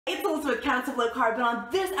it's Elizabeth, Countess of Low Carb, and on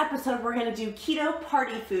this episode we're going to do keto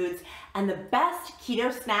party foods and the best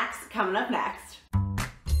keto snacks coming up next.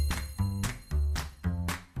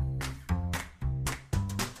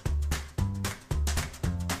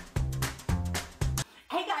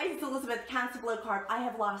 Hey guys, it's Elizabeth, Countess of Low Carb. I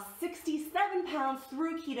have lost 67 pounds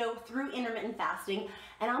through keto, through intermittent fasting,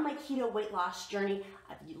 and on my keto weight loss journey,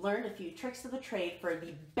 I've learned a few tricks of the trade for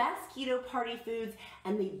the best keto party foods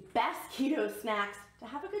and the best keto snacks to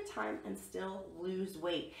have a good time and still lose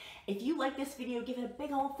weight. If you like this video, give it a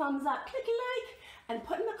big old thumbs up, click like, and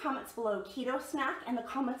put in the comments below keto snack. In the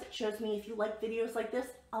comments, it shows me if you like videos like this.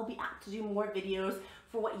 I'll be apt to do more videos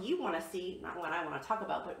for what you want to see, not what I want to talk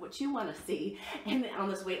about, but what you want to see on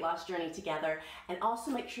this weight loss journey together. And also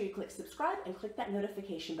make sure you click subscribe and click that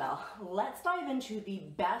notification bell. Let's dive into the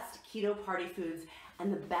best keto party foods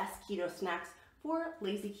and the best keto snacks for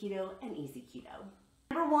lazy keto and easy keto.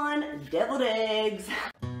 Number one, deviled eggs.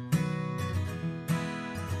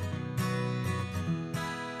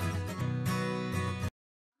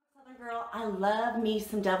 Southern girl, I love me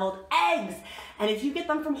some deviled eggs. And if you get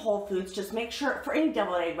them from Whole Foods, just make sure, for any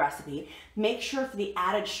deviled egg recipe, make sure for the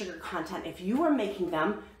added sugar content, if you are making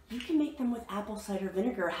them, you can make them with apple cider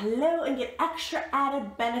vinegar. Hello, and get extra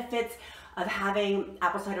added benefits of having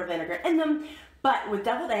apple cider vinegar in them. But with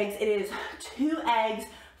deviled eggs, it is 2 eggs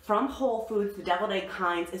from Whole Foods. The deviled egg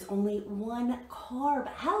kinds is only 1 carb.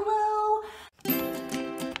 Hello!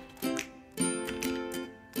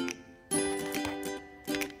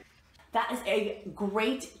 That is a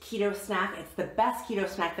great keto snack. It's the best keto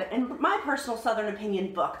snack that, in my personal Southern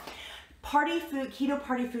opinion book, party food, keto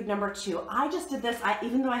party food number 2. I just did this,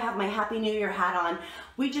 even though I have my Happy New Year hat on,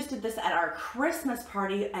 we just did this at our Christmas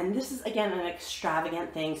party, and this is, again, an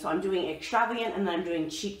extravagant thing. So I'm doing extravagant, and then I'm doing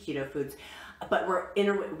cheap keto foods, but we're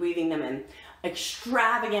interweaving them in.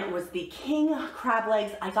 Extravagant was the king crab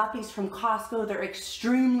legs. I got these from Costco. They're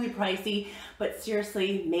extremely pricey, but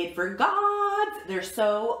seriously, made for gods. They're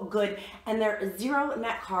so good, and they're 0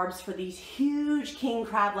 net carbs for these huge king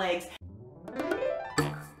crab legs.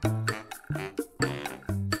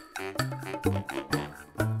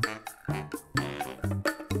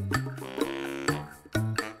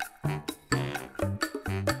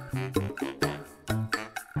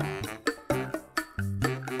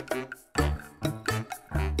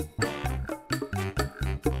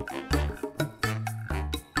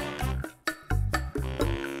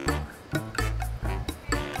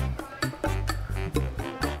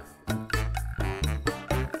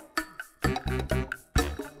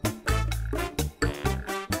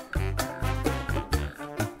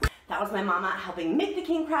 That was my mama helping make the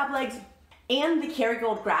king crab legs, and the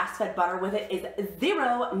Kerrygold grass-fed butter with it is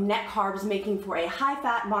 0 net carbs, making for a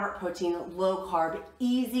high-fat, moderate protein, low-carb,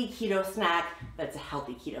 easy keto snack that's a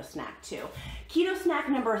healthy keto snack too. Keto snack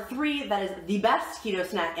number 3, that is the best keto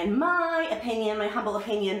snack in my opinion, my humble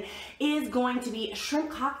opinion, is going to be shrimp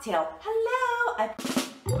cocktail. Hello!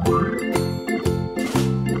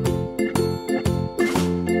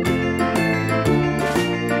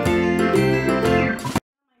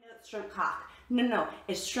 Shrimp cock. No,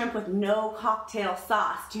 it's shrimp with no cocktail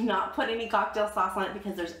sauce. Do not put any cocktail sauce on it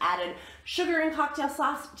because there's added sugar in cocktail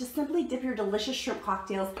sauce. Just simply dip your delicious shrimp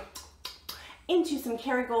cocktails into some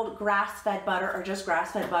Kerrygold grass-fed butter, or just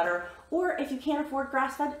grass-fed butter, or if you can't afford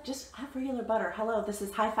grass-fed, just have regular butter. Hello, this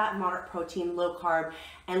is high-fat, moderate protein, low-carb,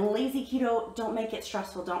 and lazy keto. Don't make it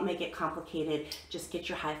stressful, don't make it complicated, just get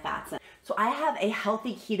your high fats in. So I have a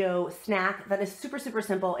healthy keto snack that is super, super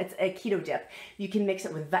simple. It's a keto dip. You can mix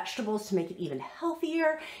it with vegetables to make it even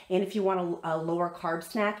healthier, and if you want a lower carb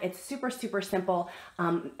snack, it's super, super simple,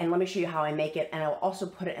 and let me show you how I make it, and I'll also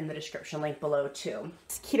put it in the description link below too.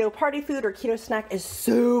 This keto party food or keto snack is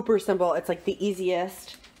super simple. It's like the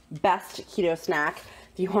easiest, best keto snack.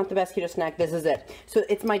 If you want the best keto snack, this is it. So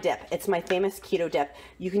it's my dip. It's my famous keto dip.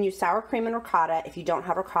 You can use sour cream and ricotta. If you don't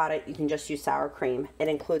have ricotta, you can just use sour cream. It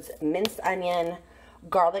includes minced onion,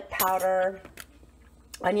 garlic powder,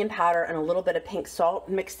 onion powder, and a little bit of pink salt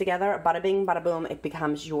mixed together. Bada bing, bada boom, it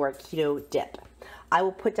becomes your keto dip. I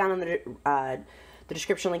will put down in the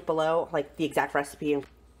description link below, like the exact recipe.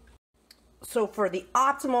 So for the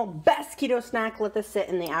optimal best keto snack, let this sit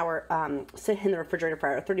in the sit in the refrigerator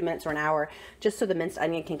for 30 minutes or an hour, just so the minced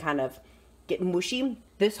onion can kind of get mushy.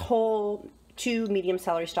 This whole 2 medium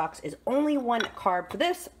celery stalks is only 1 carb for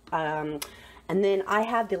this. And then I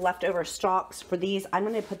have the leftover stalks for these. I'm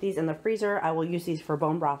going to put these in the freezer. I will use these for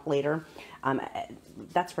bone broth later.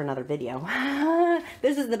 That's for another video.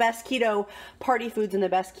 This is the best keto party foods and the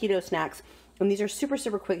best keto snacks. And these are super,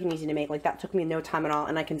 super quick and easy to make. Like, that took me no time at all.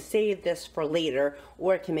 And I can save this for later,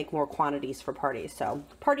 or I can make more quantities for parties. So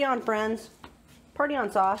party on, friends. Party Party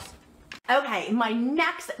on sauce. Okay, my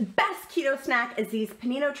next best keto snack is these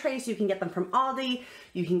panino trays. You can get them from Aldi,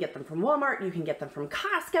 you can get them from Walmart, you can get them from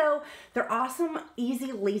Costco. They're awesome,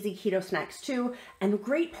 easy, lazy keto snacks too, and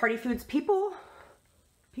great party foods. People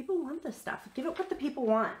want this stuff. Give it what the people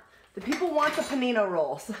want. The people want the panino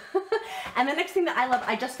rolls. And the next thing that I love,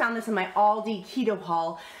 I just found this in my Aldi keto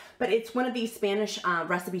haul, but it's one of these Spanish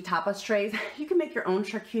recipe tapas trays. You can make your own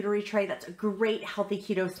charcuterie tray. That's a great healthy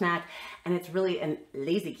keto snack, and it's really a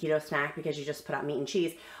lazy keto snack because you just put out meat and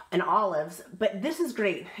cheese and olives, but this is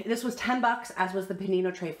great. This was 10 bucks, as was the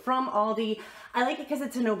panino tray from Aldi. I like it because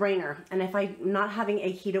it's a no-brainer, and if I'm not having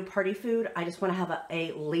a keto party food, I just want to have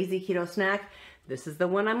a lazy keto snack, this is the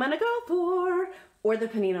one I'm gonna go for. Or the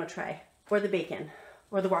panino tray, or the bacon,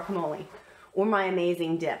 or the guacamole, or my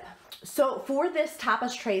amazing dip. So for this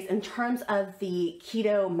tapas trays, in terms of the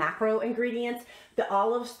keto macro ingredients, the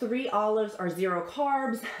olives, 3 olives are 0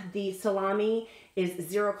 carbs. The salami is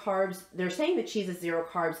 0 carbs. They're saying the cheese is 0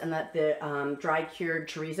 carbs and that the dry cured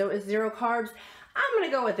chorizo is 0 carbs. I'm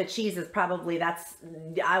gonna go with the cheese is probably,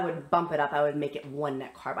 I would bump it up. I would make it 1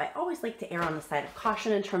 net carb. I always like to err on the side of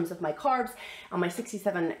caution in terms of my carbs. On my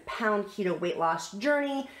 67-pound keto weight loss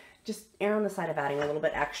journey, just err on the side of adding a little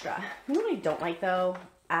bit extra. You know what I don't like though,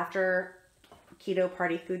 after keto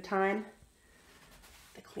party food time?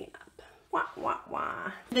 The cleanup. Wah, wah,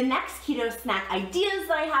 wah. The next keto snack ideas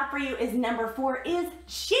that I have for you is number 4 is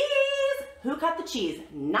cheese. Who cut the cheese?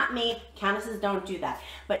 Not me. Countesses don't do that.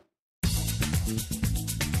 But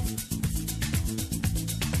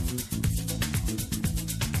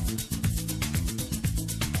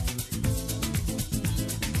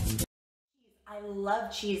I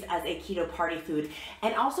love cheese as a keto party food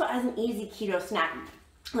and also as an easy keto snack.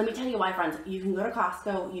 Let me tell you why, friends. You can go to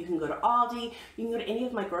Costco, you can go to Aldi, you can go to any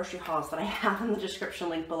of my grocery hauls that I have in the description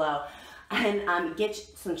link below and get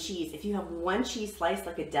some cheese. If you have 1 cheese slice,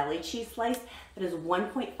 like a deli cheese slice, that is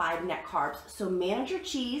 1.5 net carbs. So manage your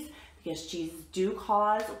cheese, because cheese do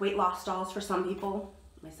cause weight loss stalls for some people,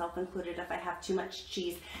 myself included if I have too much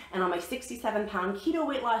cheese. And on my 67-pound keto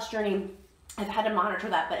weight loss journey, I've had to monitor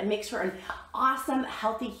that, but it makes for an awesome,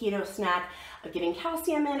 healthy keto snack of getting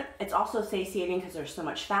calcium in. It's also satiating because there's so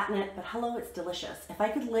much fat in it, but hello, it's delicious. If I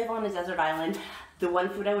could live on a desert island, the one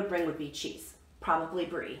food I would bring would be cheese. Probably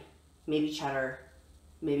brie, maybe cheddar,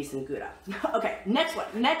 maybe some Gouda. Okay, next one.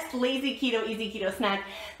 Next lazy keto, easy keto snack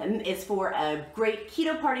is for a great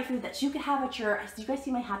keto party food that you could have at your, do you guys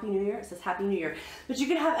see my Happy New Year? It says Happy New Year. But you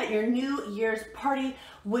could have at your New Year's party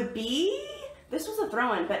would be, this was a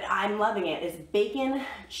throw-in, but I'm loving it, is bacon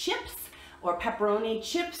chips or pepperoni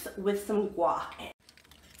chips with some guac.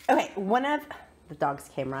 Okay, the dogs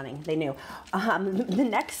came running, they knew. The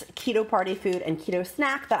next keto party food and keto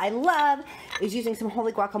snack that I love is using some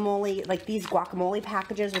holy guacamole, like these guacamole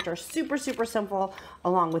packages, which are super, super simple,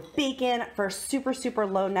 along with bacon for super, super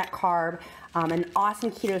low net carb. An awesome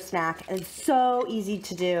keto snack, and it's so easy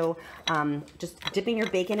to do. Just dipping your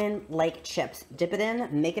bacon in like chips. Dip it in,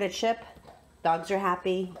 make it a chip. Dogs are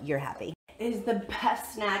happy, you're happy. It is the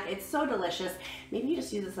best snack. It's so delicious. Maybe you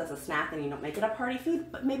just use this as a snack and you don't make it a party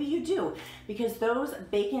food, but maybe you do, because those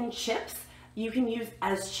bacon chips you can use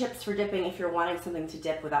as chips for dipping if you're wanting something to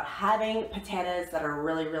dip without having potatoes that are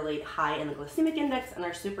really, really high in the glycemic index and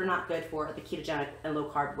are super not good for the ketogenic and low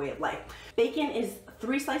carb way of life. Bacon is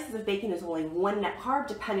 3 slices of bacon is only 1 net carb.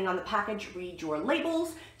 Depending on the package, read your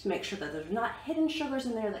labels to make sure that there's not hidden sugars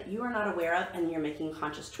in there that you are not aware of and you're making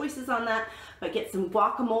conscious choices on that. But get some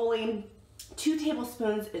guacamole. 2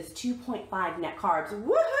 tablespoons is 2.5 net carbs.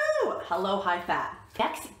 Woohoo! Hello, high fat.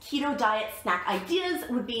 Next keto diet snack ideas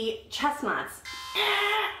would be chestnuts.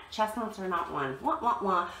 Chestnuts are not one. Wah, wah,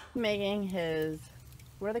 wah. Making his,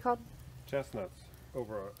 what are they called? Chestnuts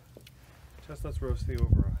over chestnuts roasty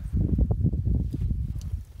over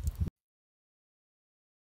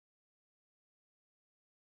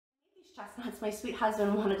chestnuts. My sweet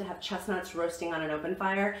husband wanted to have chestnuts roasting on an open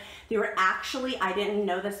fire. They were actually, I didn't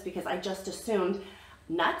know this because I just assumed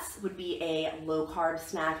nuts would be a low carb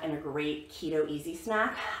snack and a great keto easy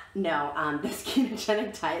snack. No, this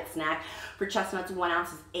ketogenic diet snack for chestnuts, 1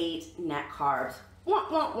 ounce is 8 net carbs.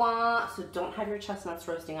 Wah, wah, wah. So don't have your chestnuts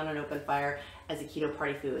roasting on an open fire as a keto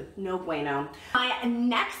party food. No bueno. My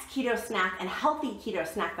next keto snack and healthy keto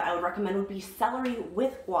snack that I would recommend would be celery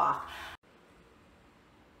with guac.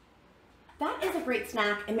 That is a great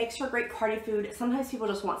snack. It makes for a great party food. Sometimes people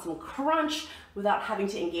just want some crunch without having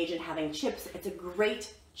to engage in having chips. It's a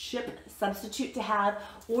great chip substitute to have,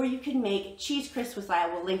 or you can make cheese crisps, which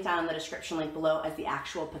I will link down in the description link below, as the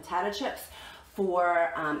actual potato chips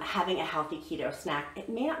for having a healthy keto snack. It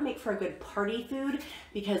may not make for a good party food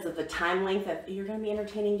because of the time length of you're going to be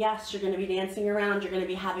entertaining guests, you're going to be dancing around, you're going to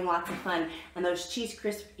be having lots of fun, and those cheese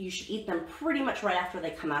crisps, you should eat them pretty much right after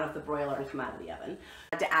they come out of the broiler and come out of the oven.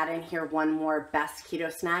 To add in here one more best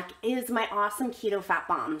keto snack is my awesome keto fat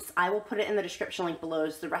bombs. I will put it in the description link below,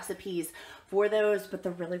 the recipes for those, but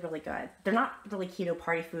they're really, really good. They're not really keto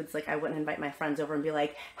party foods. Like I wouldn't invite my friends over and be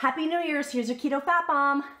like, Happy New Year's, here's your keto fat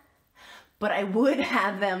bomb. But I would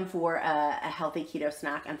have them for a healthy keto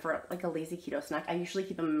snack and for like a lazy keto snack. I usually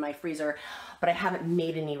keep them in my freezer, but I haven't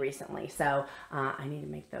made any recently. So I need to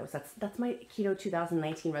make those. That's my Keto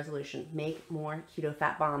 2019 resolution. Make more keto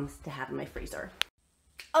fat bombs to have in my freezer.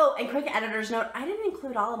 Oh, and quick editor's note, I didn't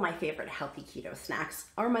include all of my favorite healthy keto snacks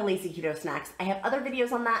or my lazy keto snacks. I have other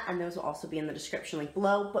videos on that and those will also be in the description link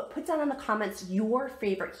below, but put down in the comments your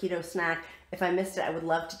favorite keto snack. If I missed it, I would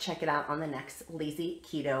love to check it out on the next lazy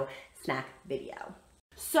keto snack video.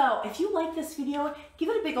 So if you like this video, give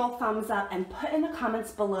it a big old thumbs up and put in the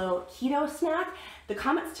comments below keto snack. The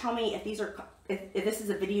comments tell me if this is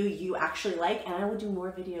a video you actually like, and I will do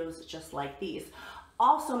more videos just like these.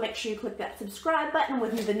 Also, make sure you click that subscribe button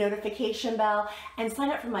with the notification bell and sign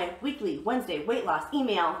up for my weekly Wednesday weight loss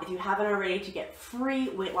email if you haven't already to get free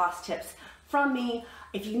weight loss tips from me.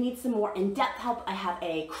 If you need some more in-depth help, I have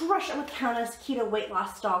a Crush It with Countess Keto Weight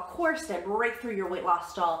Loss Stall course to break through your weight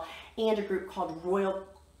loss stall, and a group called Royal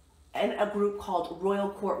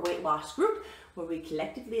Court Weight Loss Group, where we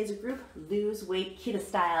collectively as a group lose weight keto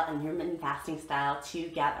style and intermittent fasting style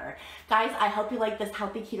together. Guys, I hope you like this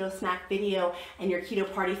healthy keto snack video and your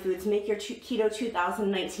keto party foods. Make your Keto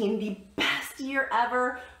 2019 the best year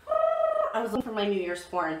ever. I was looking for my New Year's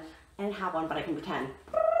horn. I didn't have one, but I can pretend.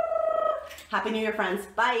 Happy New Year, friends.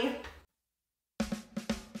 Bye.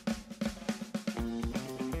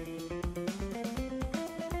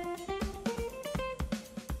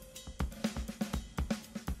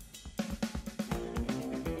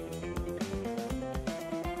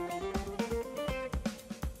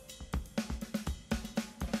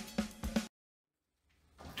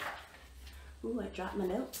 Ooh, I dropped my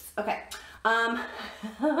notes. Okay. And